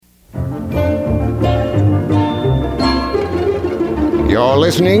You're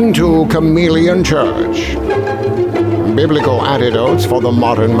listening to Chameleon Church. Biblical antidotes for the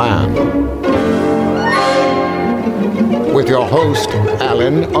modern man. With your host,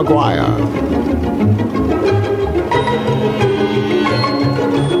 Alan Aguirre.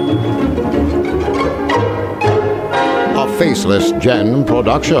 A Faceless Gen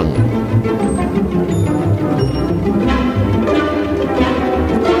production.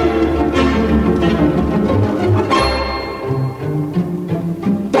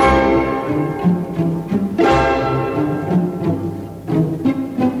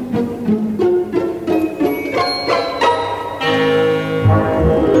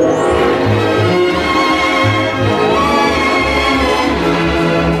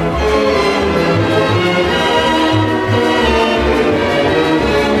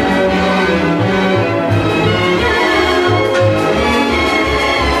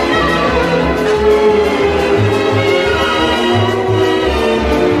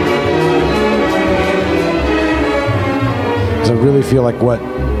 Feel like what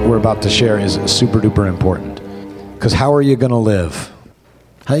we're about to share is super duper important, because how are you going to live?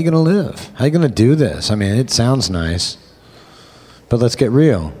 How are you going to live? How are you going to do this? I mean, it sounds nice, but let's get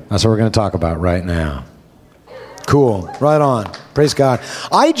real. That's what we're going to talk about right now. Cool. Right on. Praise God.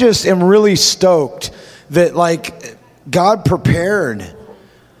 I just am really stoked that God prepared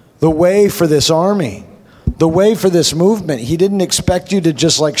the way for this army. The way for this movement. He didn't expect you to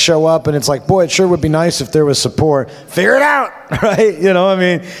just show up and it's boy, it sure would be nice if there was support. Figure it out, right? You know, I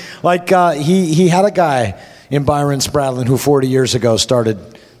mean, he had a guy in Byron Spradlin who 40 years ago started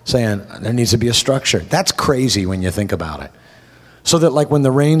saying there needs to be a structure. That's crazy when you think about it. So that when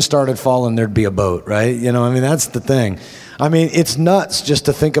the rain started falling, there'd be a boat, right? You know, I mean, that's the thing. I mean, it's nuts just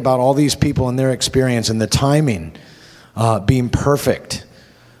to think about all these people and their experience and the timing being perfect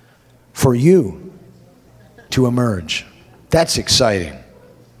for you to emerge. That's exciting.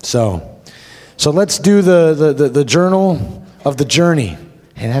 So let's do the journal of the journey.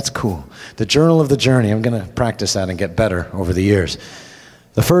 Hey, that's cool. The journal of the journey. I'm going to practice that and get better over the years.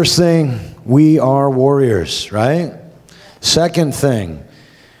 The first thing, we are warriors, right? Second thing,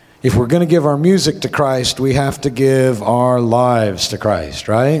 if we're going to give our music to Christ, we have to give our lives to Christ,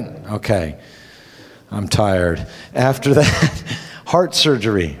 right? Okay. I'm tired. After that, heart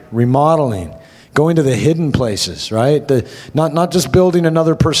surgery, remodeling, going to the hidden places, right? Not just building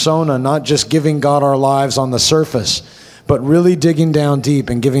another persona, not just giving God our lives on the surface, but really digging down deep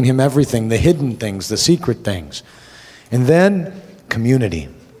and giving him everything, the hidden things, the secret things. And then community,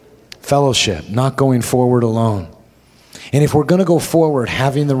 fellowship, not going forward alone. And if we're going to go forward,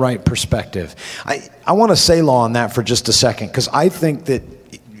 having the right perspective. I want to say law on that for just a second, because I think that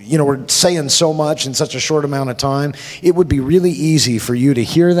we're saying so much in such a short amount of time. It would be really easy for you to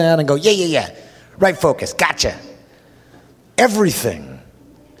hear that and go, yeah. Right focus, gotcha. Everything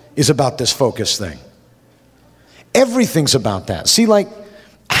is about this focus thing. Everything's about that. See,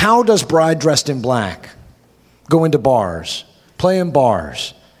 how does Bride Dressed in Black go into bars, play in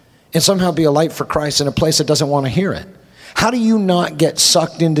bars, and somehow be a light for Christ in a place that doesn't want to hear it? How do you not get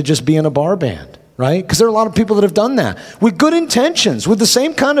sucked into just being a bar band, right? Because there are a lot of people that have done that with good intentions, with the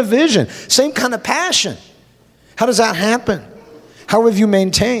same kind of vision, same kind of passion. How does that happen? How have you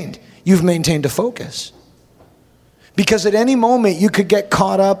maintained? You've maintained a focus. Because at any moment you could get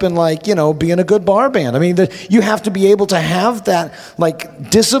caught up in being a good bar band. I mean, you have to be able to have that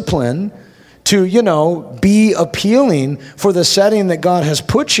discipline to, be appealing for the setting that God has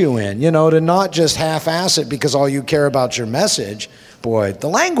put you in, to not just half-ass it because all you care about your message. Boy, the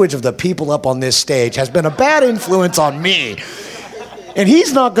language of the people up on this stage has been a bad influence on me. And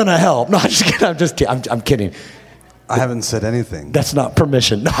he's not going to help. No, I'm just kidding. I'm kidding. I haven't said anything. That's not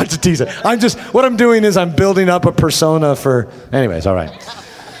permission. No, I'm just teasing. What I'm doing is I'm building up a persona for, anyways, all right.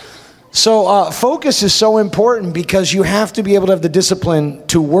 So focus is so important because you have to be able to have the discipline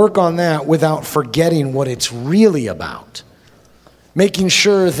to work on that without forgetting what it's really about. Making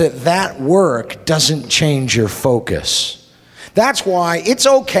sure that work doesn't change your focus. That's why it's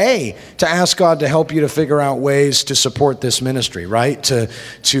okay to ask God to help you to figure out ways to support this ministry, right? To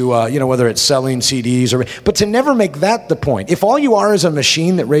whether it's selling CDs but to never make that the point. If all you are is a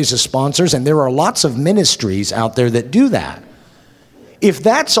machine that raises sponsors, and there are lots of ministries out there that do that, if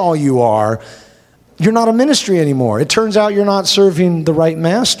that's all you are, you're not a ministry anymore. It turns out you're not serving the right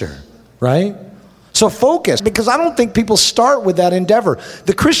master, right? So focus, because I don't think people start with that endeavor.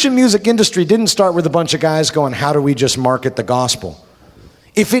 The Christian music industry didn't start with a bunch of guys going, how do we just market the gospel?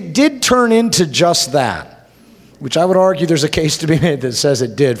 If it did turn into just that, which I would argue there's a case to be made that says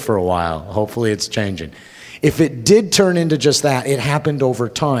it did for a while, hopefully it's changing. If it did turn into just that, it happened over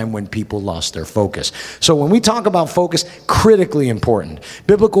time when people lost their focus. So when we talk about focus, critically important.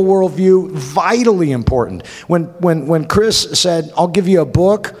 Biblical worldview, vitally important. When Chris said, I'll give you a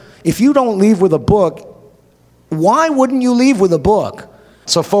book, if you don't leave with a book, why wouldn't you leave with a book?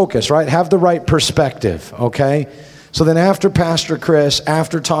 So focus, right? Have the right perspective, okay? So then after Pastor Chris,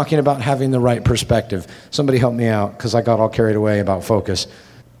 after talking about having the right perspective, somebody help me out because I got all carried away about focus.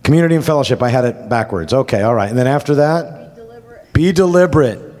 Community and fellowship, I had it backwards. Okay, all right. And then after that? Be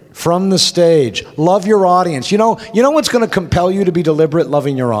deliberate. From the stage. Love your audience. You know what's going to compel you to be deliberate?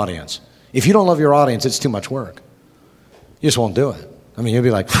 Loving your audience. If you don't love your audience, it's too much work. You just won't do it. I mean, you'll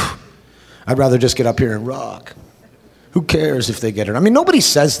be like, I'd rather just get up here and rock. Who cares if they get it? I mean, nobody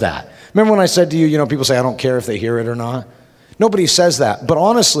says that. Remember when I said to you, people say, I don't care if they hear it or not? Nobody says that. But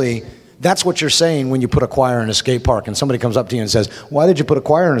honestly, that's what you're saying when you put a choir in a skate park and somebody comes up to you and says, why did you put a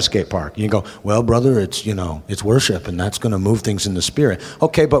choir in a skate park? And you go, well, brother, it's worship and that's going to move things in the spirit.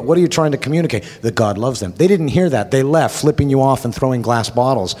 Okay, but what are you trying to communicate? That God loves them. They didn't hear that. They left, flipping you off and throwing glass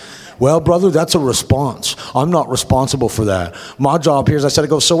bottles. Well, brother, that's a response. I'm not responsible for that. My job here is, I said,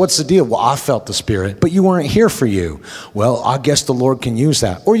 so what's the deal? Well, I felt the Spirit, but you weren't here for you. Well, I guess the Lord can use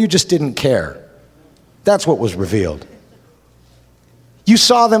that. Or you just didn't care. That's what was revealed. You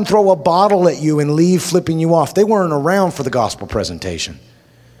saw them throw a bottle at you and leave flipping you off. They weren't around for the gospel presentation.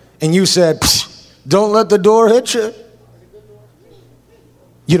 And you said, don't let the door hit you.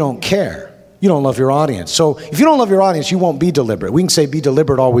 You don't care. You don't love your audience. So if you don't love your audience, you won't be deliberate. We can say be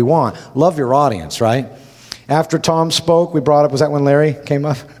deliberate all we want. Love your audience, right? After Tom spoke, we brought up, was that when Larry came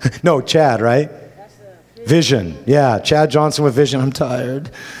up? No, Chad, right? Vision. Yeah, Chad Johnson with vision. I'm tired.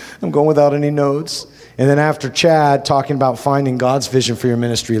 I'm going without any notes. And then after Chad talking about finding God's vision for your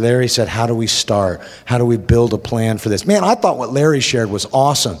ministry, Larry said, how do we start? How do we build a plan for this? Man, I thought what Larry shared was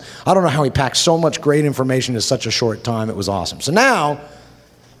awesome. I don't know how he packed so much great information in such a short time. It was awesome. So now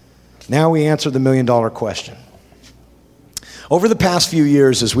we answer the $1 million question. Over the past few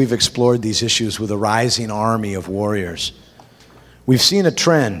years, as we've explored these issues with a rising army of warriors, we've seen a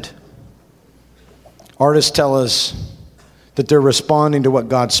trend. Artists tell us that they're responding to what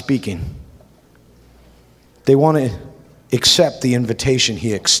God's speaking. They want to accept the invitation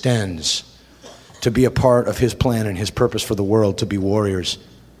he extends to be a part of his plan and his purpose for the world, to be warriors.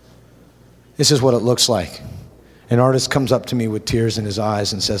 This is what it looks like. An artist comes up to me with tears in his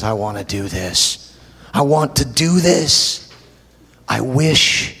eyes and says, I want to do this. I want to do this. I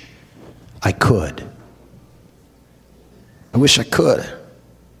wish I could. I wish I could.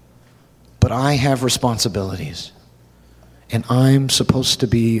 But I have responsibilities. And I'm supposed to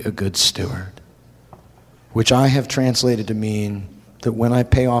be a good steward. Which I have translated to mean that when I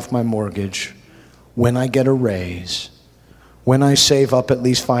pay off my mortgage, when I get a raise, when I save up at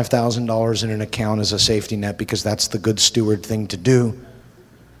least $5,000 in an account as a safety net, because that's the good steward thing to do,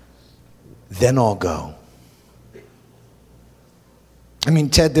 then I'll go. I mean,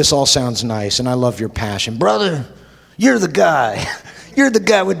 Ted, this all sounds nice, and I love your passion. Brother, you're the guy. You're the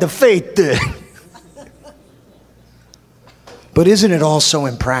guy with the faith there. But isn't it all so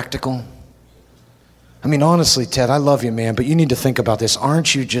impractical? I mean, honestly, Ted, I love you, man, but you need to think about this.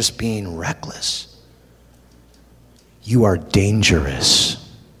 Aren't you just being reckless? You are dangerous.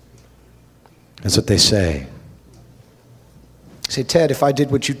 That's what they say. They say, Ted, if I did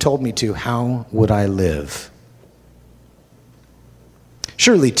what you told me to, how would I live?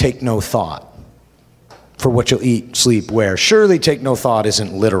 Surely take no thought for what you'll eat, sleep, wear. Surely take no thought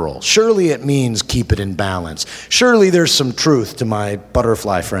isn't literal. Surely it means keep it in balance. Surely there's some truth to my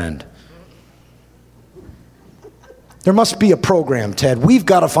butterfly friend. There must be a program, Ted. We've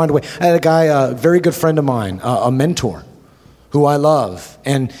got to find a way. I had a guy, a very good friend of mine, a mentor, who I love.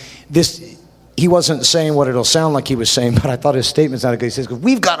 And he wasn't saying what it'll sound like he was saying, but I thought his statement sounded good. He says,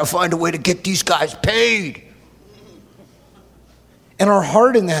 we've got to find a way to get these guys paid. And our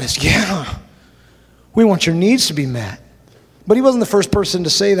heart in that is, yeah, we want your needs to be met. But he wasn't the first person to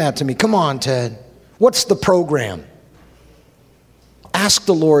say that to me. Come on, Ted. What's the program? Ask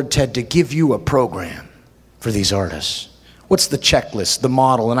the Lord, Ted, to give you a program for these artists. What's the checklist, the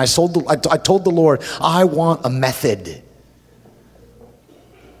model? And I told the Lord, I want a method.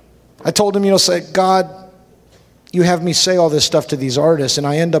 I told him, say, God, you have me say all this stuff to these artists, and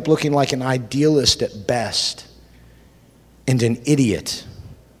I end up looking like an idealist at best and an idiot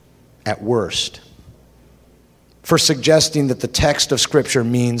at worst for suggesting that the text of Scripture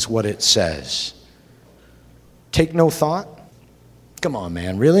means what it says. Take no thought? Come on,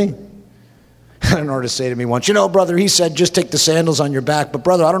 man, really? I had an artist say to me once, brother, he said, just take the sandals on your back. But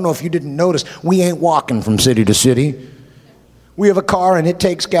brother, I don't know if you didn't notice, we ain't walking from city to city. We have a car and it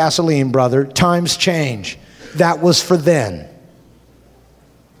takes gasoline, brother. Times change. that was for then.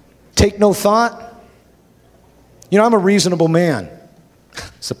 Take no thought. You know, I'm a reasonable man.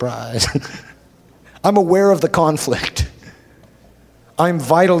 Surprise. I'm aware of the conflict. I'm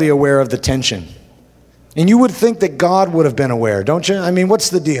vitally aware of the tension. And you would think that God would have been aware, don't you? I mean, what's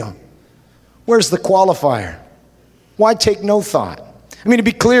the deal? Where's the qualifier? Why take no thought? I mean, to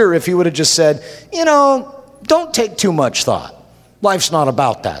be clear, if he would have just said, you know, don't take too much thought. Life's not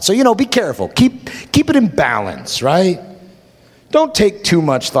about that. So, you know, be careful. Keep it in balance, right? Don't take too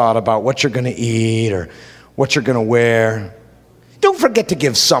much thought about what you're going to eat or what you're going to wear. Don't forget to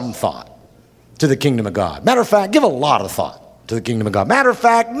give some thought to the kingdom of God. Matter of fact, give a lot of thought to the kingdom of God. Matter of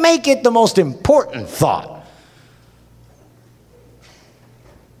fact, make it the most important thought.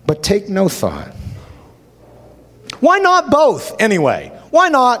 But take no thought. Why not both, anyway? Why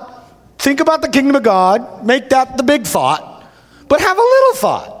not think about the kingdom of God, make that the big thought, but have a little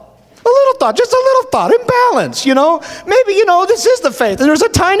thought? A little thought, just a little thought, in balance, you know? Maybe, you know, this is the faith, and there's a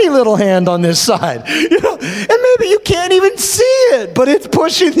tiny little hand on this side, you know? And maybe you can't even see it, but it's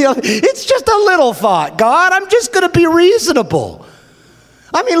pushing the other. It's just a little thought. God, I'm just going to be reasonable.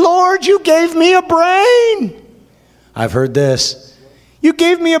 I mean, Lord, you gave me a brain. I've heard this. You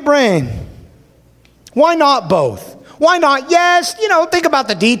gave me a brain. Why not both? Why not? Yes, you know, think about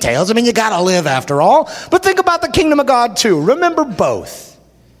the details. I mean, you got to live after all. But think about the kingdom of God too. Remember both.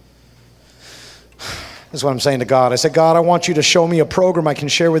 This is what I'm saying to God. I said, God, I want you to show me a program I can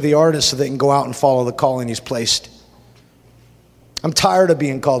share with the artists so they can go out and follow the calling he's placed. I'm tired of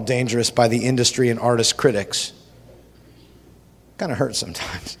being called dangerous by the industry and artist critics. Kind of hurts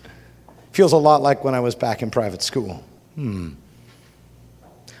sometimes. Feels a lot like when I was back in private school.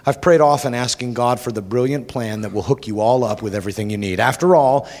 I've prayed often asking God for the brilliant plan that will hook you all up with everything you need. After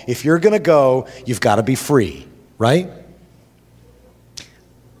all, if you're going to go, you've got to be free, right?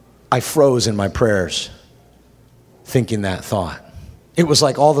 I froze in my prayers thinking that thought. It was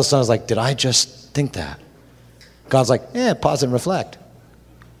like all of a sudden I was like, did I just think that? God's like, pause and reflect.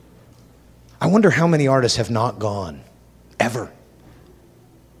 I wonder how many artists have not gone, ever.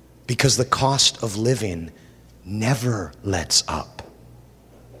 Because the cost of living never lets up.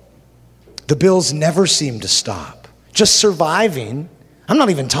 The bills never seem to stop. Just surviving. I'm not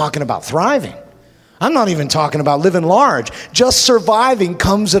even talking about thriving. I'm not even talking about living large. Just surviving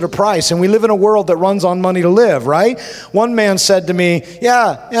comes at a price. And we live in a world that runs on money to live, right? One man said to me,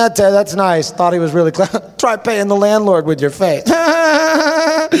 yeah, Ted, that's nice. Thought he was really clever. Try paying the landlord with your faith.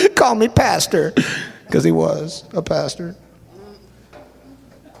 Call me pastor. Because he was a pastor.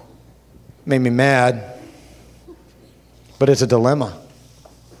 Made me mad. But it's a dilemma.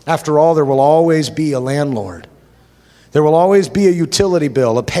 After all, there will always be a landlord. There will always be a utility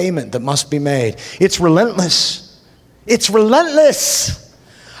bill, a payment that must be made. It's relentless. It's relentless.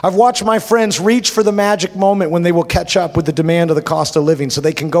 I've watched my friends reach for the magic moment when they will catch up with the demand of the cost of living so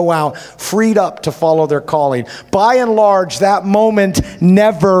they can go out freed up to follow their calling. By and large, that moment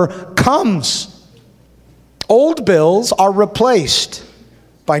never comes. Old bills are replaced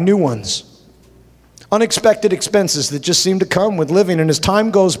by new ones. Unexpected expenses that just seem to come with living. And as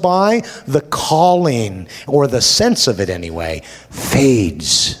time goes by, the calling, or the sense of it anyway,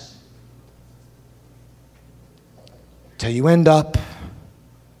 fades. Till you end up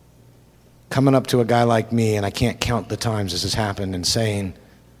coming up to a guy like me, and I can't count the times this has happened, and saying,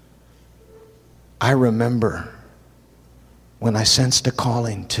 I remember when I sensed a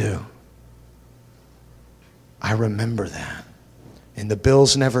calling too. I remember that. And the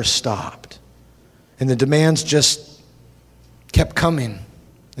bills never stopped. And the demands just kept coming.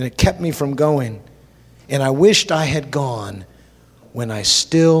 And it kept me from going. And I wished I had gone when I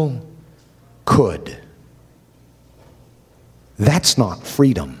still could. That's not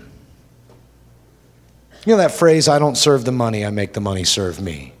freedom. You know that phrase, I don't serve the money, I make the money serve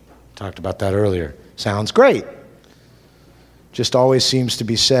me. Talked about that earlier. Sounds great. Just always seems to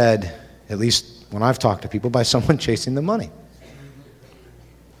be said, at least when I've talked to people, by someone chasing the money.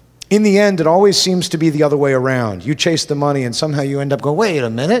 In the end, it always seems to be the other way around. You chase the money and somehow you end up going, wait a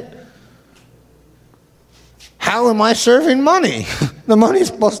minute. How am I serving money? The money's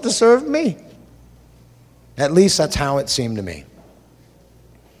supposed to serve me. At least that's how it seemed to me.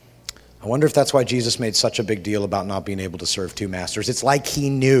 I wonder if that's why Jesus made such a big deal about not being able to serve two masters. It's like he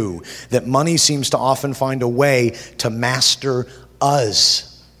knew that money seems to often find a way to master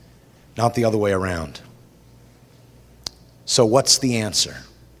us, not the other way around. So what's the answer?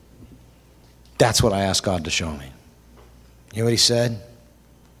 That's what I asked God to show me. You know what he said?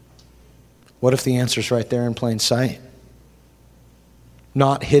 What if the answer's right there in plain sight?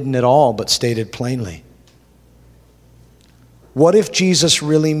 Not hidden at all, but stated plainly. What if Jesus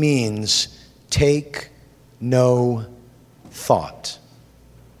really means take no thought.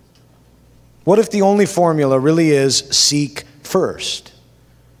 What if the only formula really is seek first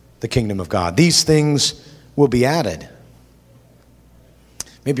the kingdom of God? These things will be added.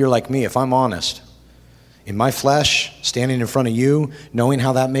 Maybe you're like me, if I'm honest. In my flesh, standing in front of you, knowing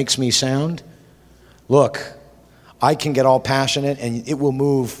how that makes me sound, look, I can get all passionate and it will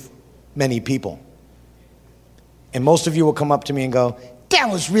move many people. And most of you will come up to me and go, that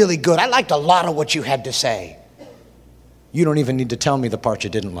was really good. I liked a lot of what you had to say. You don't even need to tell me the part you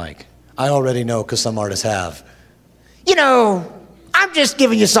didn't like. I already know because some artists have. You know, I'm just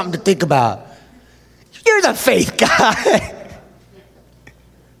giving you something to think about. You're the faith guy.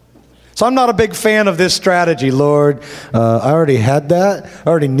 So I'm not a big fan of this strategy, Lord. I already had that. I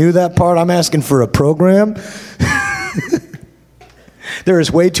already knew that part. I'm asking for a program. There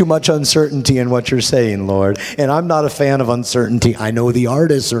is way too much uncertainty in what you're saying, Lord. And I'm not a fan of uncertainty. I know the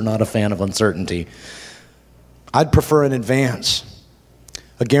artists are not a fan of uncertainty. I'd prefer an advance,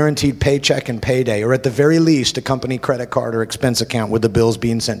 a guaranteed paycheck and payday, or at the very least, a company credit card or expense account with the bills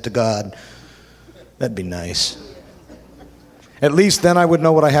being sent to God. That'd be nice. At least then I would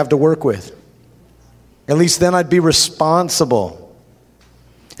know what I have to work with. At least then I'd be responsible.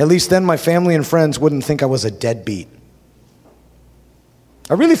 At least then my family and friends wouldn't think I was a deadbeat.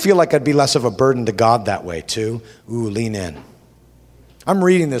 I really feel like I'd be less of a burden to God that way too. Ooh, lean in. I'm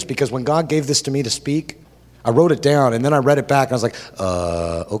reading this because when God gave this to me to speak, I wrote it down and then I read it back and I was like,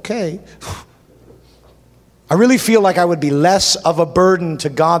 okay. I really feel like I would be less of a burden to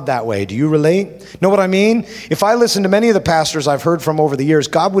God that way. Do you relate? Know what I mean? If I listen to many of the pastors I've heard from over the years,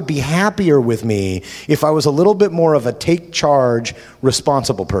 God would be happier with me if I was a little bit more of a take charge,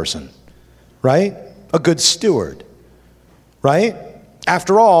 responsible person. Right? A good steward. Right?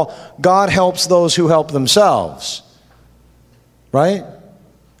 After all, God helps those who help themselves. Right?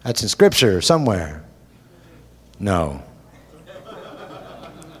 That's in Scripture somewhere. No.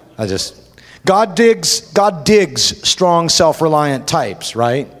 God digs strong, self-reliant types,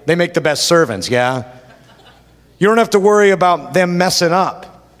 right? They make the best servants, yeah? You don't have to worry about them messing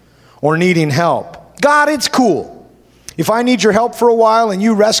up or needing help. God, it's cool. If I need your help for a while and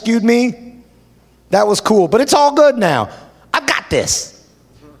you rescued me, that was cool. But it's all good now. I've got this.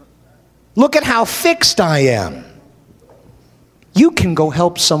 Look at how fixed I am. You can go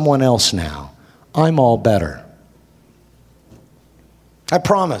help someone else now. I'm all better. I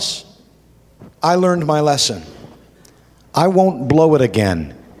promise. I learned my lesson. I won't blow it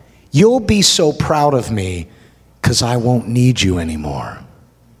again. You'll be so proud of me because I won't need you anymore.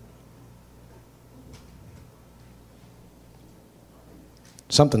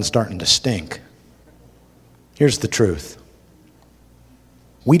 Something's starting to stink. Here's the truth.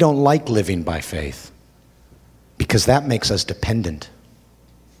 We don't like living by faith because that makes us dependent.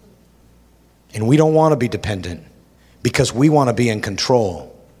 And we don't want to be dependent because we want to be in control.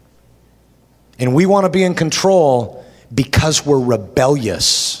 And we want to be in control because we're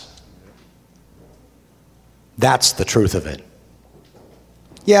rebellious. That's the truth of it.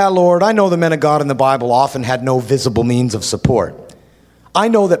 Yeah, Lord, I know the men of God in the Bible often had no visible means of support. I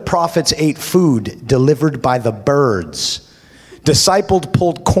know that prophets ate food delivered by the birds. Disciples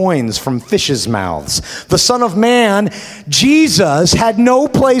pulled coins from fishes' mouths. The Son of Man, Jesus, had no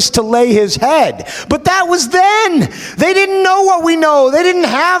place to lay his head. But that was then. They didn't know what we know. They didn't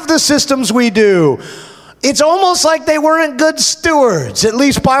have the systems we do. It's almost like they weren't good stewards, at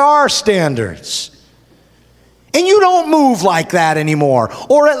least by our standards. And you don't move like that anymore,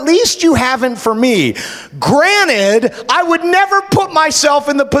 or at least you haven't for me. Granted, I would never put myself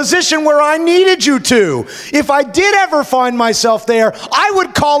in the position where I needed you to. If I did ever find myself there, I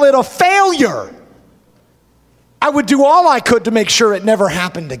would call it a failure. I would do all I could to make sure it never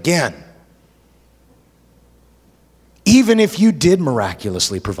happened again. Even if you did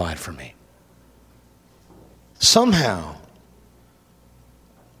miraculously provide for me. Somehow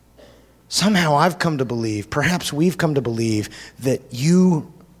I've come to believe, perhaps we've come to believe, that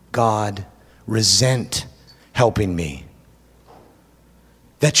you, God, resent helping me.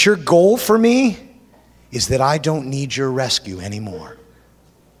 That your goal for me is that I don't need your rescue anymore.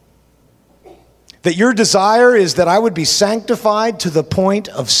 That your desire is that I would be sanctified to the point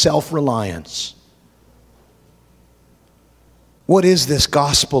of self-reliance. What is this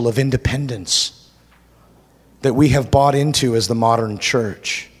gospel of independence that we have bought into as the modern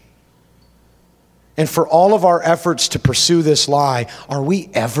church? And for all of our efforts to pursue this lie, are we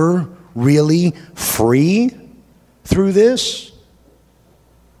ever really free through this?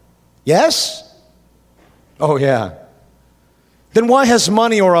 Yes? Oh, yeah. Then why has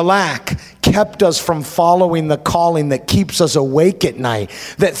money or a lack kept us from following the calling that keeps us awake at night,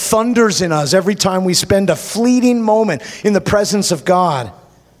 that thunders in us every time we spend a fleeting moment in the presence of God.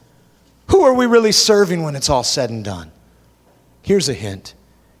 Who are we really serving when it's all said and done? Here's a hint.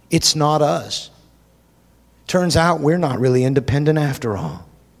 It's not us. Turns out we're not really independent after all.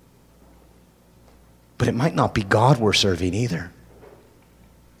 But it might not be God we're serving either.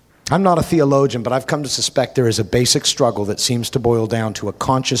 I'm not a theologian, but I've come to suspect there is a basic struggle that seems to boil down to a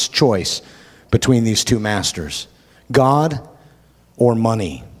conscious choice between these two masters, God or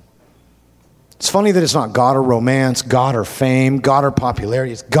money. It's funny that it's not God or romance, God or fame, God or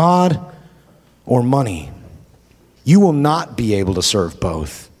popularity. It's God or money. You will not be able to serve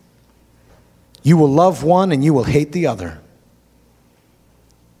both. You will love one and you will hate the other.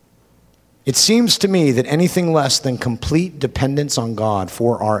 It seems to me that anything less than complete dependence on God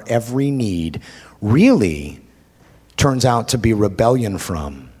for our every need really turns out to be rebellion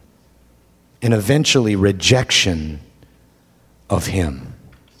from and eventually rejection of Him.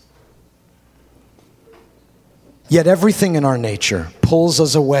 Yet everything in our nature pulls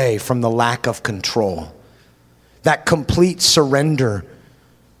us away from the lack of control, that complete surrender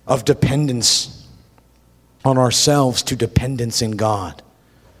of dependence on ourselves to dependence in God.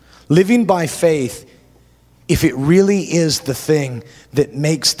 Living by faith, if it really is the thing that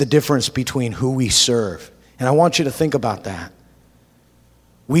makes the difference between who we serve. And I want you to think about that.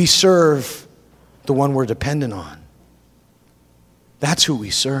 We serve the one we're dependent on. That's who we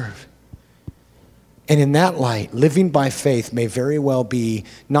serve. And in that light, living by faith may very well be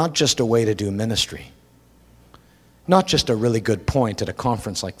not just a way to do ministry, not just a really good point at a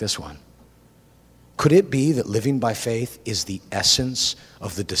conference like this one. Could it be that living by faith is the essence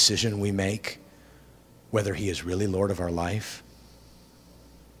of the decision we make, whether He is really Lord of our life?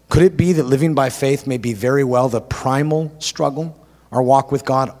 Could it be that living by faith may be very well the primal struggle our walk with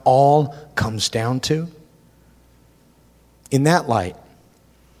God all comes down to? In that light,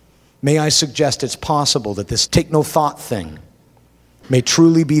 may I suggest it's possible that this take no thought thing may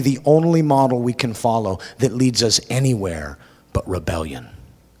truly be the only model we can follow that leads us anywhere but rebellion.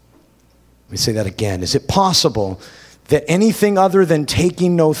 Let me say that again. Is it possible that anything other than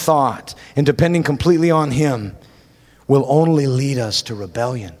taking no thought and depending completely on Him will only lead us to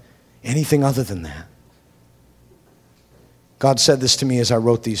rebellion? Anything other than that? God said this to me as I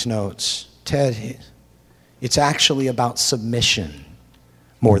wrote these notes. Ted, it's actually about submission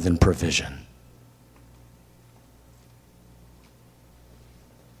more than provision.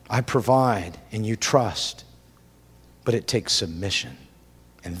 I provide and you trust, but it takes submission.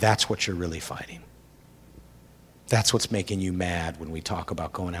 And that's what you're really fighting. That's what's making you mad when we talk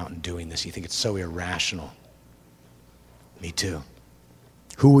about going out and doing this. You think it's so irrational. Me too.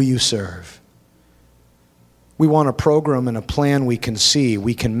 Who will you serve? We want a program and a plan we can see,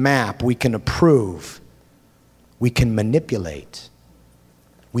 we can map, we can approve, we can manipulate,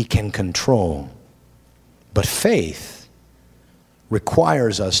 we can control. But faith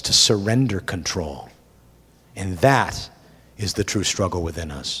requires us to surrender control. And that is the true struggle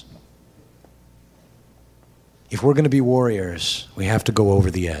within us. If we're going to be warriors, we have to go over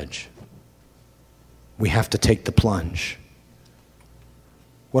the edge. We have to take the plunge.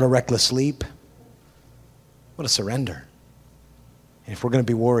 What a reckless leap. What a surrender. And if we're going to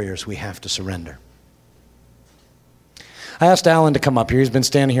be warriors, we have to surrender. I asked Alan to come up here. He's been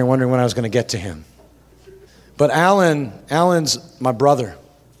standing here wondering when I was going to get to him. But Alan's my brother,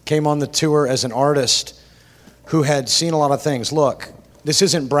 came on the tour as an artist who had seen a lot of things. Look, this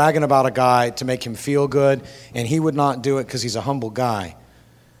isn't bragging about a guy to make him feel good, and he would not do it because he's a humble guy.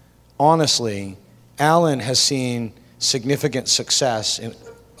 Honestly, Alan has seen significant success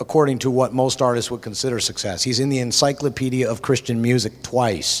according to what most artists would consider success. He's in the Encyclopedia of Christian Music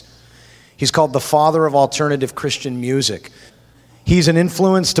twice. He's called the father of alternative Christian music. He's an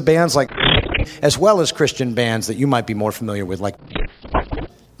influence to bands like, as well as Christian bands that you might be more familiar with, like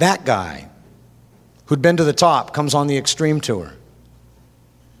that guy who'd been to the top, comes on the Extreme Tour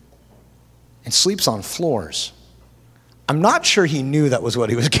and sleeps on floors. I'm not sure he knew that was what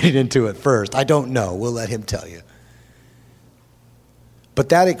he was getting into at first. I don't know. We'll let him tell you. But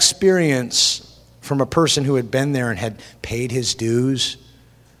that experience from a person who had been there and had paid his dues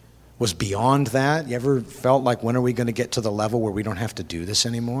was beyond that. You ever felt like, when are we going to get to the level where we don't have to do this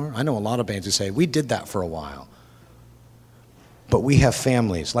anymore? I know a lot of bands who say, we did that for a while. But we have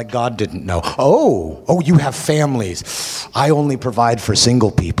families, like God didn't know. Oh, you have families. I only provide for single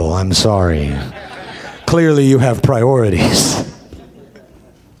people. I'm sorry. Clearly you have priorities.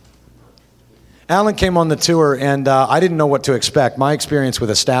 Alan came on the tour, and I didn't know what to expect. My experience with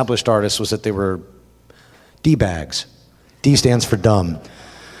established artists was that they were D-bags. D stands for dumb.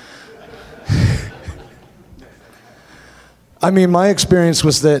 I mean, my experience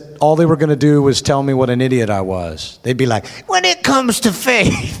was that all they were going to do was tell me what an idiot I was. They'd be like, when it comes to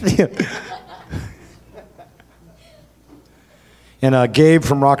faith. And Gabe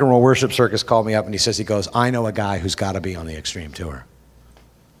from Rock and Roll Worship Circus called me up and he goes, I know a guy who's got to be on the Extreme Tour.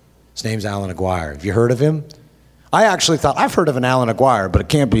 His name's Alan Aguirre. Have you heard of him? I actually thought, I've heard of an Alan Aguirre, but it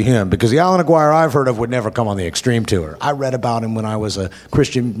can't be him because the Alan Aguirre I've heard of would never come on the Extreme Tour. I read about him when I was a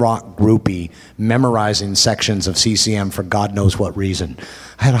Christian rock groupie memorizing sections of CCM for God knows what reason.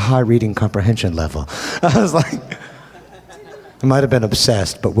 I had a high reading comprehension level. I was like, I might have been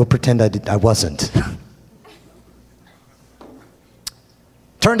obsessed, but we'll pretend I wasn't.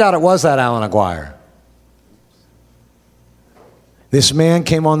 Turned out it was that Alan Aguirre. This man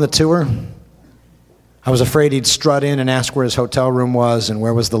came on the tour. I was afraid he'd strut in and ask where his hotel room was and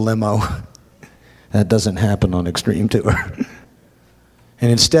where was the limo. That doesn't happen on Extreme Tour.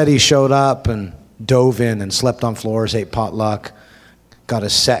 And instead he showed up and dove in and slept on floors, ate potluck, got a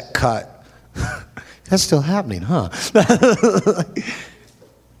set cut. That's still happening, huh?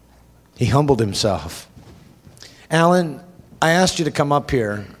 He humbled himself. Alan, I asked you to come up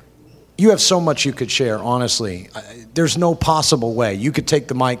here. You have so much you could share, honestly. There's no possible way. You could take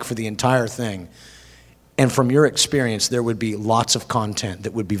the mic for the entire thing. And from your experience, there would be lots of content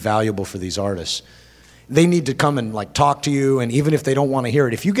that would be valuable for these artists. They need to come and talk to you, and even if they don't want to hear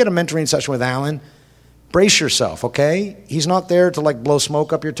it, if you get a mentoring session with Alan, brace yourself, okay? He's not there to blow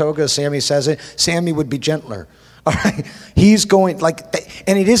smoke up your toga, as Sammy says it. Sammy would be gentler. All right, he's going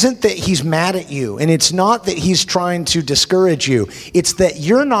and it isn't that he's mad at you, and it's not that he's trying to discourage you. It's that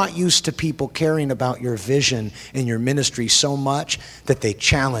you're not used to people caring about your vision and your ministry so much that they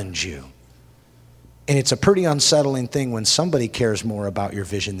challenge you. And it's a pretty unsettling thing when somebody cares more about your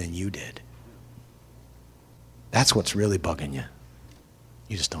vision than you did. That's what's really bugging you.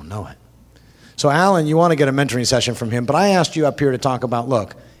 You just don't know it. So Alan, you want to get a mentoring session from him, but I asked you up here to talk about,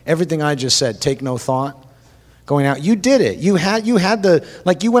 look, everything I just said, take no thought. Going out, you did it. You had the,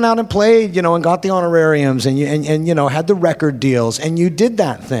 you went out and played, and got the honorariums and had the record deals, and you did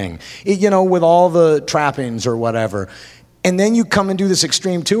that thing, with all the trappings or whatever. And then you come and do this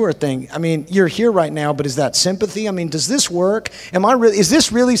Extreme Tour thing. I mean, you're here right now, but is that sympathy? I mean, does this work? Is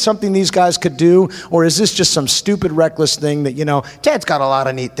this really something these guys could do? Or is this just some stupid, reckless thing that, Ted's got a lot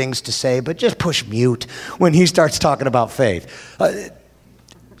of neat things to say, but just push mute when he starts talking about faith?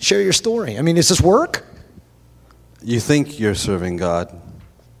 Share your story. I mean, does this work? You think you're serving God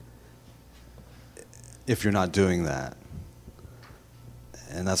if you're not doing that.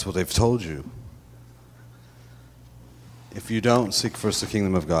 And that's what they've told you. If you don't seek first the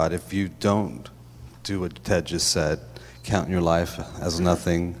kingdom of God, if you don't do what Ted just said, count your life as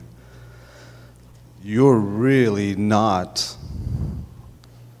nothing, you're really not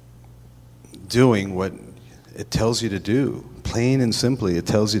doing what it tells you to do. Plain and simply, it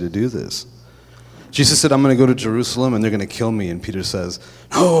tells you to do this. Jesus said, I'm going to go to Jerusalem and they're going to kill me. And Peter says,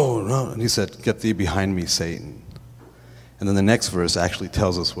 no. And he said, get thee behind me, Satan. And then the next verse actually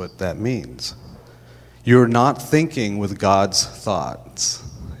tells us what that means. You're not thinking with God's thoughts,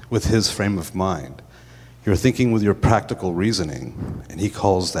 with his frame of mind. You're thinking with your practical reasoning, and he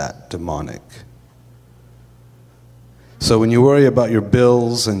calls that demonic. So when you worry about your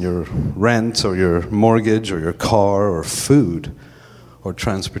bills and your rent or your mortgage or your car or food or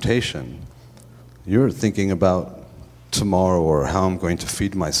transportation, you're thinking about tomorrow or how I'm going to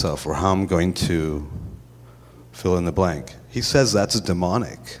feed myself or how I'm going to fill in the blank. He says that's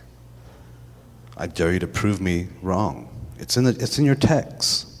demonic. I dare you to prove me wrong. It's in your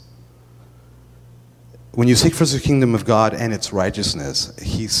text. When you seek first the kingdom of God and its righteousness,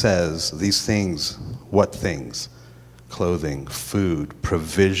 he says these things. What things? Clothing, food,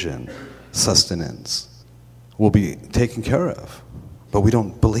 provision, sustenance will be taken care of. But we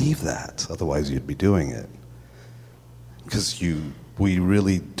don't believe that. Otherwise, you'd be doing it. Because we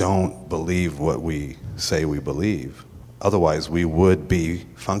really don't believe what we say we believe. Otherwise, we would be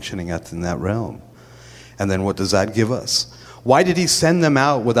functioning in that realm. And then what does that give us? Why did he send them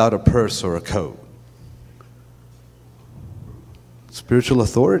out without a purse or a coat? Spiritual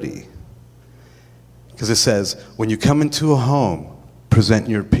authority. Because it says, when you come into a home, present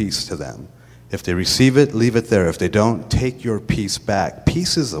your peace to them. If they receive it, leave it there. If they don't, take your peace back.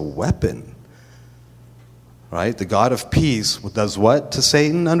 Peace is a weapon. Right? The God of peace does what to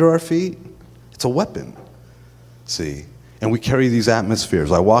Satan under our feet? It's a weapon. See? And we carry these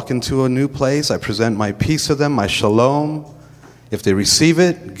atmospheres. I walk into a new place, I present my peace to them, my shalom. If they receive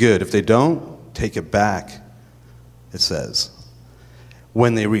it, good. If they don't, take it back, it says.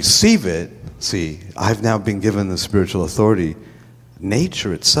 When they receive it, see, I've now been given the spiritual authority.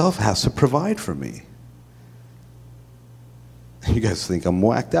 Nature itself has to provide for me. You guys think I'm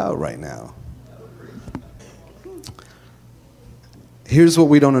whacked out right now. Here's what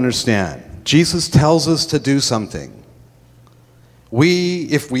we don't understand. Jesus tells us to do something. We,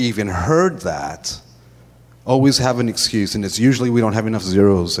 if we even heard that, always have an excuse, and it's usually we don't have enough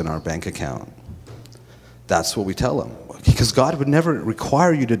zeros in our bank account. That's what we tell them. Because God would never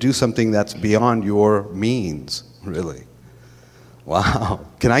require you to do something that's beyond your means, really. Wow.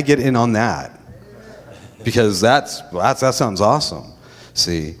 Can I get in on that? Because that sounds awesome.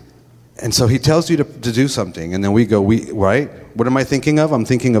 See? And so he tells you to do something, and then we go, right? What am I thinking of? I'm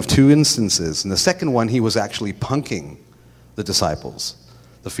thinking of two instances. In the second one, he was actually punking the disciples,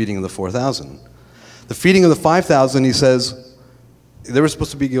 the feeding of the 4,000. The feeding of the 5,000, he says, they were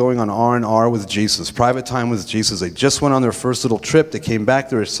supposed to be going on R&R with Jesus, private time with Jesus. They just went on their first little trip. They came back.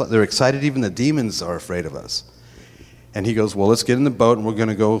 They're excited. Even the demons are afraid of us. And he goes, well, let's get in the boat, and we're going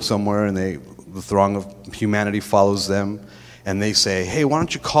to go somewhere. And the throng of humanity follows them. And they say, hey, why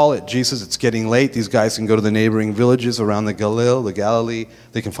don't you call it, Jesus? It's getting late. These guys can go to the neighboring villages around the Galilee.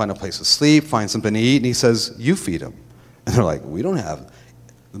 They can find a place to sleep, find something to eat. And he says, you feed them. And they're like, we don't have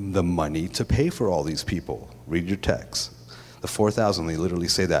the money to pay for all these people. Read your text. The 4,000, they literally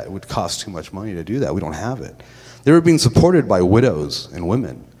say that. It would cost too much money to do that. We don't have it. They were being supported by widows and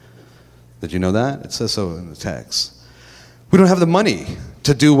women. Did you know that? It says so in the text. We don't have the money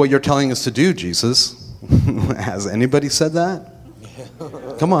to do what you're telling us to do, Jesus. Has anybody said that?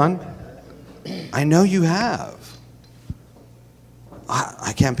 Come on. I know you have.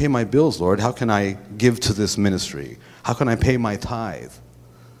 I can't pay my bills, Lord. How can I give to this ministry? How can I pay my tithe?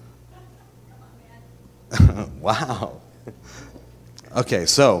 Wow. Okay,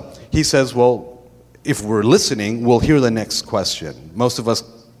 so he says, well, if we're listening, we'll hear the next question. Most of us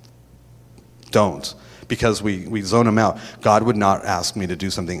don't, because we zone him out. God would not ask me to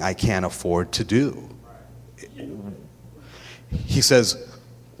do something I can't afford to do. He says,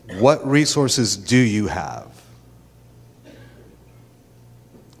 what resources do you have?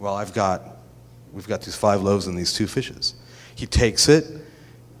 Well, we've got these 5 loaves and these 2 fishes. He takes it,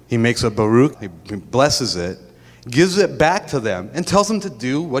 he makes a baruch, he blesses it, gives it back to them, and tells them to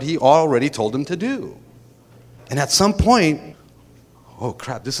do what he already told them to do. And at some point, oh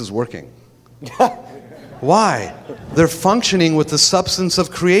crap, this is working. Why? They're functioning with the substance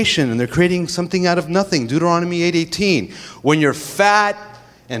of creation, and they're creating something out of nothing. Deuteronomy 8:18. When you're fat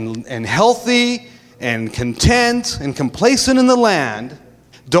and healthy and content and complacent in the land,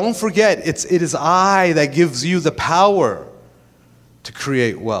 don't forget, it is I that gives you the power to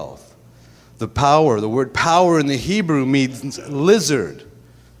create wealth. The word power in the Hebrew means lizard.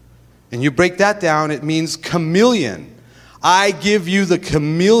 And you break that down, it means chameleon. I give you the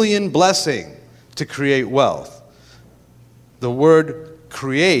chameleon blessing to create wealth. The word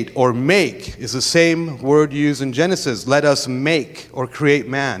create or make is the same word used in Genesis. Let us make or create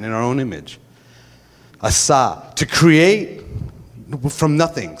man in our own image. Asa, to create from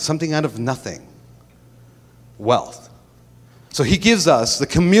nothing, something out of nothing. Wealth. So he gives us the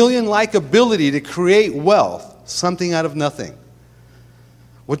chameleon-like ability to create wealth, something out of nothing.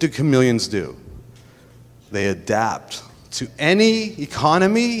 What do chameleons do? They adapt to any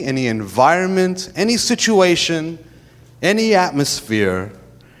economy, any environment, any situation, any atmosphere,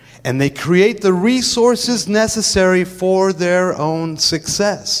 and they create the resources necessary for their own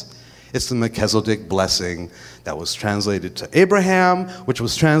success. It's the Melchizedek blessing that was translated to Abraham, which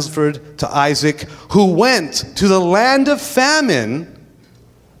was transferred to Isaac, who went to the land of famine.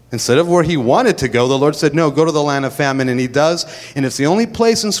 Instead of where he wanted to go, the Lord said, no, go to the land of famine, and he does. And it's the only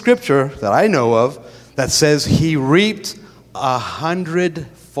place in Scripture that I know of that says he reaped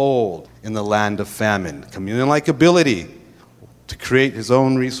 100-fold in the land of famine. Chameleon-like ability to create his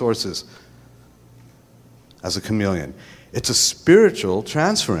own resources as a chameleon. It's a spiritual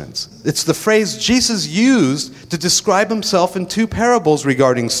transference. It's the phrase Jesus used to describe himself in 2 parables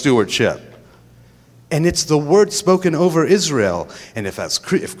regarding stewardship. And it's the word spoken over Israel. And if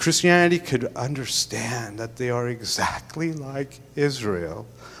Christianity could understand that they are exactly like Israel,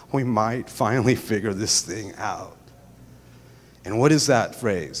 we might finally figure this thing out. And what is that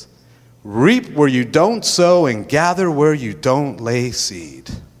phrase? Reap where you don't sow and gather where you don't lay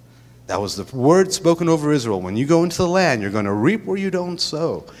seed. That was the word spoken over Israel. When you go into the land, you're going to reap where you don't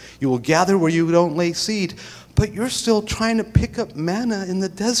sow. You will gather where you don't lay seed. But you're still trying to pick up manna in the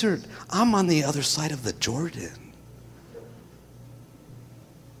desert. I'm on the other side of the Jordan.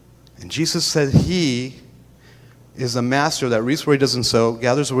 And Jesus said he is a master that reaps where he doesn't sow,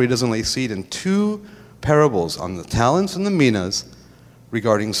 gathers where he doesn't lay seed, in 2 parables on the talents and the minas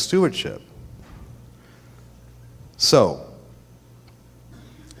regarding stewardship. So,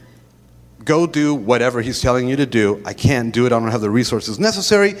 Go do whatever he's telling you to do. I can't do it. I don't have the resources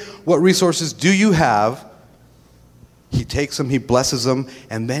necessary. What resources do you have? He takes them, he blesses them,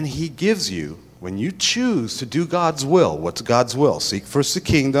 and then he gives you, when you choose to do God's will. What's God's will? Seek first the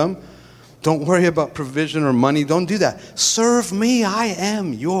kingdom. Don't worry about provision or money. Don't do that. Serve me. I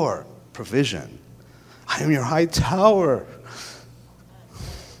am your provision. I am your high tower.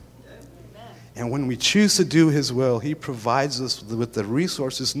 And when we choose to do his will, he provides us with the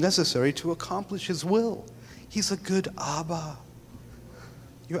resources necessary to accomplish his will. He's a good Abba.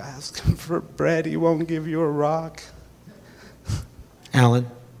 You ask him for bread, he won't give you a rock. Alan,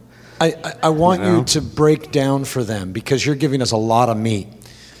 I want you to break down for them, because you're giving us a lot of meat.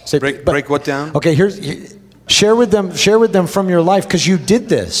 Say, break what down? Okay, share with them from your life, because you did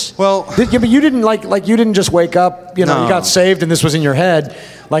this. Well, but you didn't like you didn't just wake up, you got saved and this was in your head,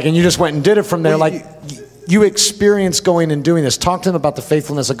 and you just went and did it from there. You experienced going and doing this. Talk to them about the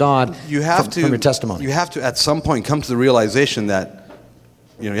faithfulness of God. You have from your testimony. You have to at some point come to the realization that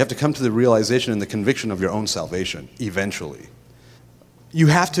you have to come to the realization and the conviction of your own salvation eventually. You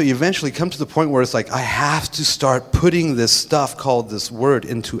have to eventually come to the point where it's like, I have to start putting this stuff called this word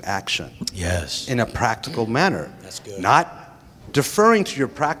into action. Yes. In a practical manner. That's good. Not deferring to your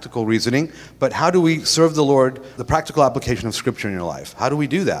practical reasoning, but how do we serve the Lord, the practical application of Scripture in your life? How do we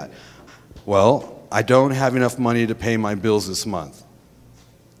do that? Well, I don't have enough money to pay my bills this month.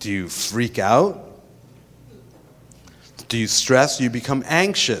 Do you freak out? Do you stress? Do you become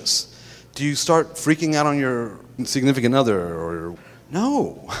anxious? Do you start freaking out on your significant other or...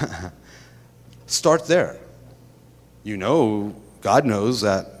 No. Start there. God knows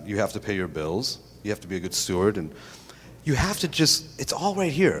that you have to pay your bills. You have to be a good steward. And you have to it's all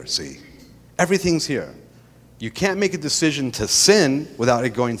right here, see. Everything's here. You can't make a decision to sin without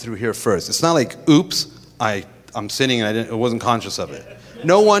it going through here first. It's not like, oops, I'm sinning and I wasn't conscious of it.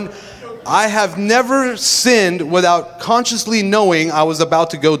 I have never sinned without consciously knowing I was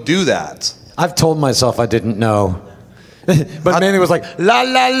about to go do that. I've told myself I didn't know. But Manny was like, la,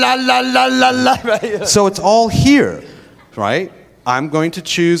 la, la, la, la, la, la. So it's all here, right? I'm going to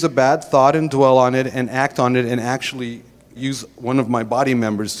choose a bad thought and dwell on it and act on it and actually use one of my body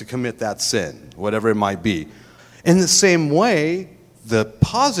members to commit that sin, whatever it might be. In the same way, the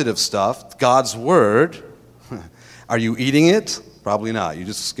positive stuff, God's word, are you eating it? Probably not. You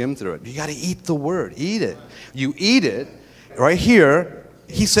just skim through it. You got to eat the word. Eat it. You eat it right here.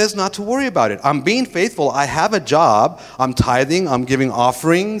 He says not to worry about it. I'm being faithful. I have a job. I'm tithing. I'm giving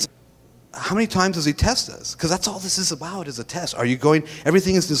offerings. How many times does he test us? Because that's all this is about, is a test.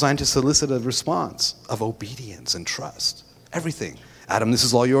 Everything is designed to solicit a response of obedience and trust. Everything. Adam, this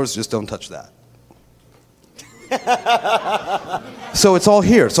is all yours. Just don't touch that. So it's all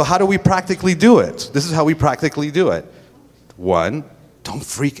here. So how do we practically do it? This is how we practically do it. 1, don't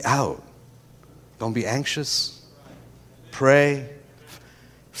freak out. Don't be anxious. Pray.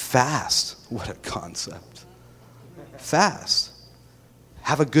 Fast. What a concept. Fast.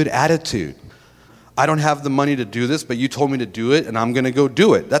 Have a good attitude. I don't have the money to do this, but you told me to do it, and I'm going to go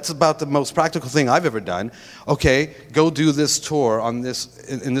do it. That's about the most practical thing I've ever done. Okay, go do this tour in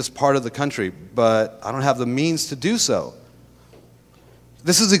this part of the country, but I don't have the means to do so.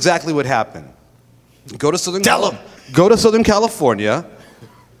 This is exactly what happened. Go to Southern California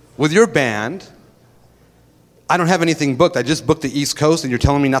with your band. I don't have anything booked. I just booked the East Coast, and you're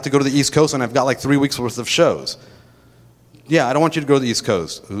telling me not to go to the East Coast, and I've got like 3 weeks worth of shows. Yeah, I don't want you to go to the East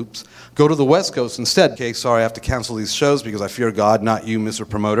Coast. Oops. Go to the West Coast instead. Okay, sorry, I have to cancel these shows because I fear God, not you, Mr.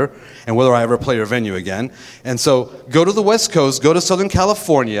 Promoter, and whether I ever play your venue again. And so go to the West Coast, go to Southern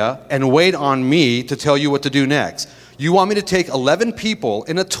California, and wait on me to tell you what to do next. You want me to take 11 people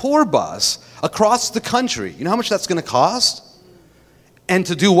in a tour bus across the country. You know how much that's going to cost? And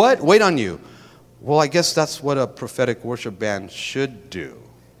to do what? Wait on you. Well, I guess that's what a prophetic worship band should do.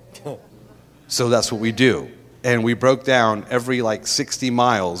 So that's what we do. And we broke down every 60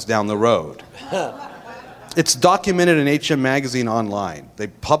 miles down the road. It's documented in HM Magazine online. They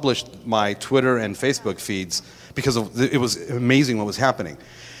published my Twitter and Facebook feeds because it was amazing what was happening.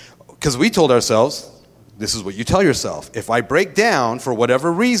 Because we told ourselves, this is what you tell yourself. If I break down for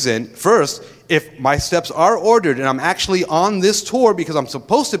whatever reason, first, if my steps are ordered and I'm actually on this tour because I'm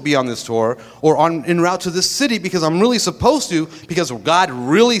supposed to be on this tour, or en route to this city because I'm really supposed to, because God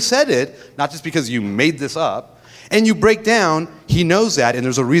really said it, not just because you made this up, and you break down, he knows that, and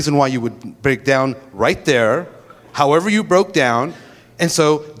there's a reason why you would break down right there, however you broke down. And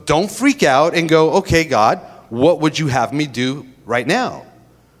so don't freak out and go, okay, God, what would you have me do right now?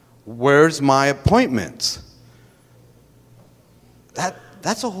 Where's my appointment?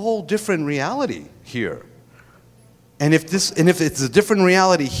 That's a whole different reality here. And if it's a different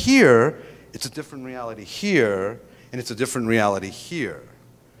reality here, It's a different reality here, and it's a different reality here.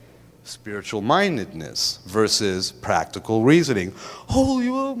 Spiritual mindedness versus practical reasoning.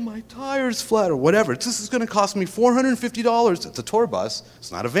 Oh, my tire's flat or whatever. This is going to cost me $450. It's a tour bus.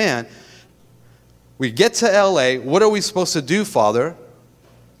 It's not a van. We get to LA. What are we supposed to do, Father?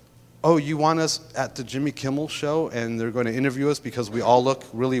 Oh, you want us at the Jimmy Kimmel show and they're going to interview us because we all look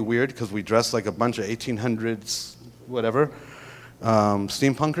really weird because we dress like a bunch of 1800s, whatever,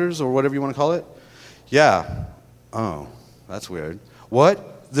 steampunkers or whatever you want to call it? Yeah. Oh, that's weird.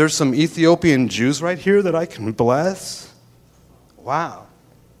 What? There's some Ethiopian Jews right here that I can bless? Wow.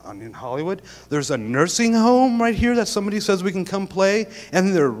 I'm in Hollywood. There's a nursing home right here that somebody says we can come play,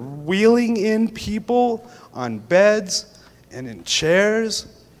 and they're wheeling in people on beds and in chairs,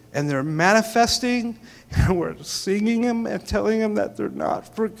 and they're manifesting, and we're singing them and telling them that they're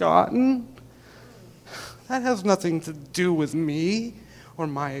not forgotten. That has nothing to do with me or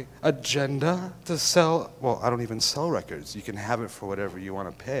my agenda to sell. Well, I don't even sell records. You can have it for whatever you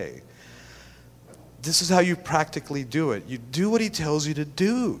want to pay. This is how you practically do it. You do what he tells you to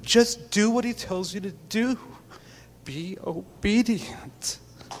do. Just do what he tells you to do. Be obedient.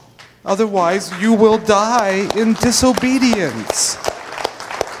 Otherwise, you will die in disobedience.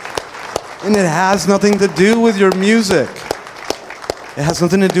 And it has nothing to do with your music. It has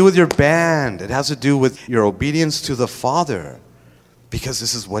nothing to do with your band. It has to do with your obedience to the Father. Because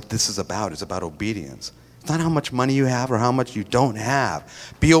this is what this is about. It's about obedience. It's not how much money you have or how much you don't have.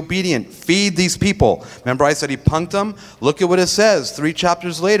 Be obedient. Feed these people. Remember I said he punked them? Look at what it says 3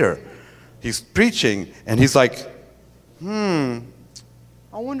 chapters later. He's preaching and he's like, I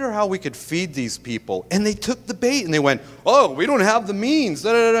wonder how we could feed these people. And they took the bait and they went, oh, we don't have the means.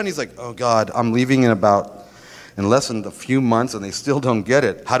 And he's like, oh God, I'm leaving in less than a few months and they still don't get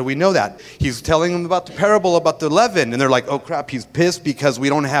it. How do we know that? He's telling them about the parable about the leaven and they're like, oh crap, he's pissed because we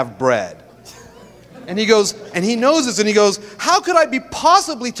don't have bread. And he goes, and he knows this and he goes, how could I be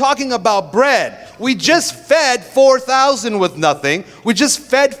possibly talking about bread? We just fed 4,000 with nothing. We just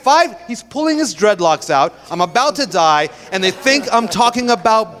fed 5. He's pulling his dreadlocks out. I'm about to die and they think I'm talking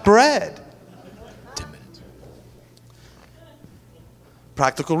about bread. 10 minutes.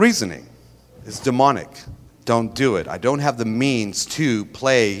 Practical reasoning is demonic. Don't do it. I don't have the means to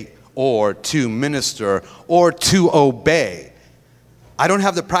play or to minister or to obey. I don't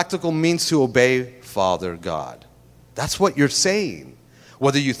have the practical means to obey Father God. That's what you're saying.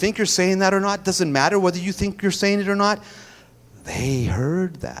 Whether you think you're saying that or not, doesn't matter whether you think you're saying it or not. They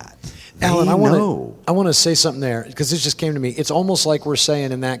heard that. Alan, I want to say something there because this just came to me. It's almost like we're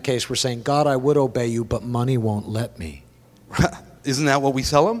saying in that case, we're saying, God, I would obey you, but money won't let me. Isn't that what we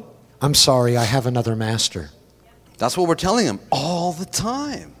tell them? I'm sorry, I have another master. That's what we're telling them all the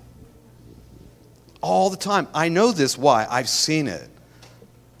time. All the time. I know this. Why? I've seen it.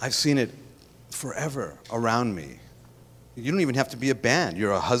 I've seen it forever around me. You don't even have to be a band.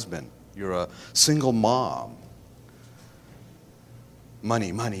 You're a husband. You're a single mom.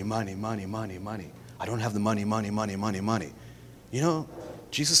 Money, money, money, money, money, money. I don't have the money, money, money, money, money. You know,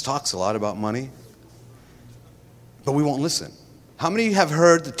 Jesus talks a lot about money, but we won't listen. How many have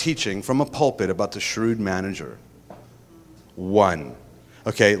heard the teaching from a pulpit about the shrewd manager? 1.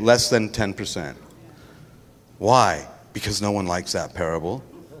 Okay, less than 10%. Why? Because no one likes that parable.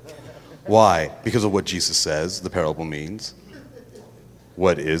 Why? Because of what Jesus says the parable means.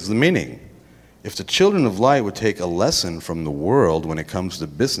 What is the meaning? If the children of light would take a lesson from the world when it comes to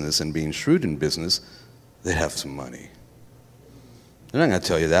business and being shrewd in business, they'd have some money. They're not going to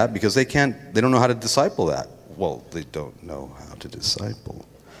tell you that because they don't know how to disciple that. Well, they don't know how to disciple.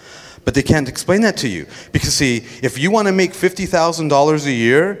 But they can't explain that to you. Because see, if you want to make $50,000 a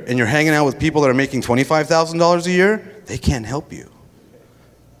year and you're hanging out with people that are making $25,000 a year, they can't help you.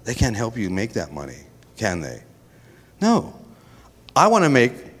 They can't help you make that money, can they? No. I want to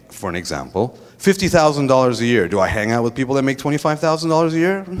make, for an example, $50,000 a year. Do I hang out with people that make $25,000 a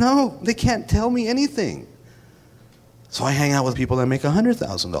year? No, they can't tell me anything. So I hang out with people that make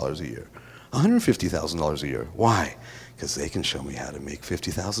 $100,000 a year, $150,000 a year. Why? Because they can show me how to make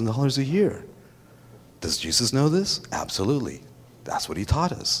 $50,000 a year. Does Jesus know this? Absolutely. That's what he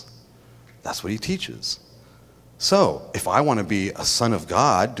taught us. That's what he teaches. So, if I want to be a son of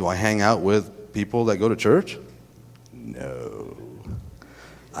God, do I hang out with people that go to church? No.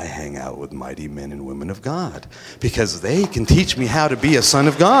 I hang out with mighty men and women of God because they can teach me how to be a son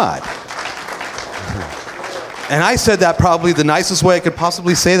of God. And I said that probably the nicest way I could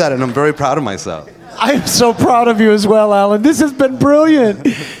possibly say that, and I'm very proud of myself. I'm so proud of you as well, Alan. This has been brilliant.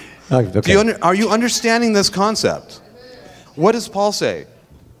 Okay. Are you understanding this concept? What does Paul say?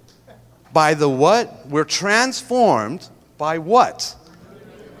 By the what? We're transformed by what?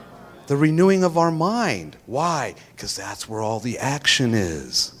 The renewing of our mind. Why? Because that's where all the action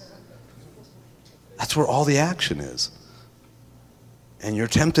is. That's where all the action is. And you're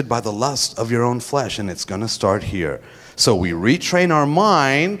tempted by the lust of your own flesh, and it's going to start here. So we retrain our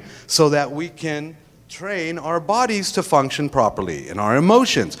mind so that we can train our bodies to function properly, and our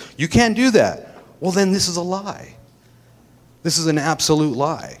emotions. You can't do that. Well, then this is a lie. This is an absolute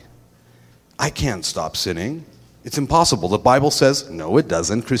lie. I can't stop sinning. It's impossible. The Bible says, no, it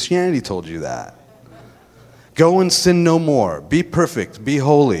doesn't. Christianity told you that. Go and sin no more. Be perfect. Be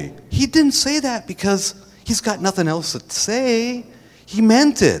holy. He didn't say that because he's got nothing else to say. He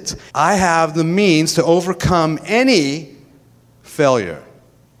meant it. I have the means to overcome any failure.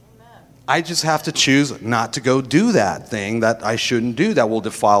 I just have to choose not to go do that thing that I shouldn't do that will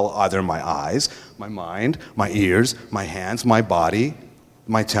defile either my eyes, my mind, my ears, my hands, my body,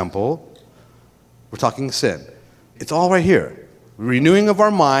 my temple. We're talking sin. It's all right here. Renewing of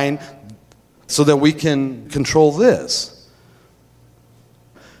our mind so that we can control this.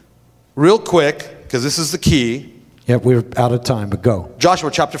 Real quick, because this is the key. Yep, we're out of time, but go.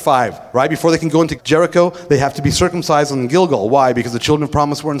 Joshua chapter 5, right? Before they can go into Jericho, they have to be circumcised in Gilgal. Why? Because the children of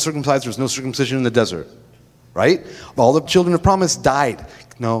promise weren't circumcised. There's no circumcision in the desert, right? All the children of promise died.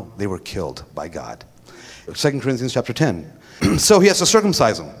 No, they were killed by God. 2 Corinthians chapter 10. So he has to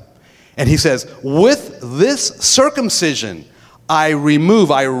circumcise them. And he says, with this circumcision, I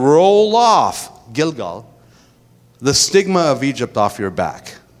roll off, Gilgal, the stigma of Egypt off your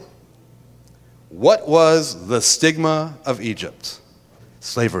back. What was the stigma of Egypt?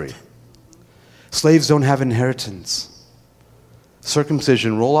 Slavery. Slaves don't have inheritance.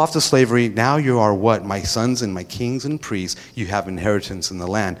 Circumcision, roll off the slavery. Now you are what? My sons and my kings and priests. You have inheritance in the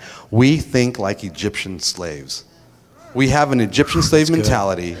land. We think like Egyptian slaves. We have an Egyptian slave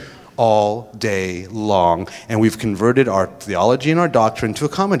mentality all day long, and we've converted our theology and our doctrine to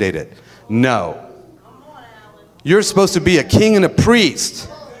accommodate it. No. You're supposed to be a king and a priest.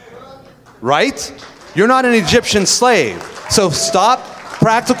 Right? You're not an Egyptian slave. So stop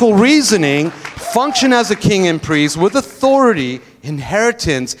practical reasoning. Function as a king and priest with authority,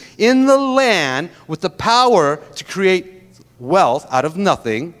 inheritance in the land with the power to create wealth out of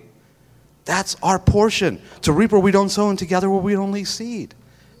nothing. That's our portion. To reap where we don't sow and to gather where we don't lay seed.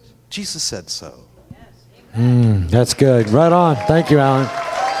 Jesus said so. That's good. Right on. Thank you, Alan.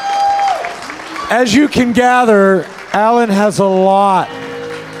 As you can gather, Alan has a lot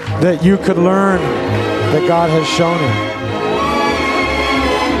that you could learn that God has shown him.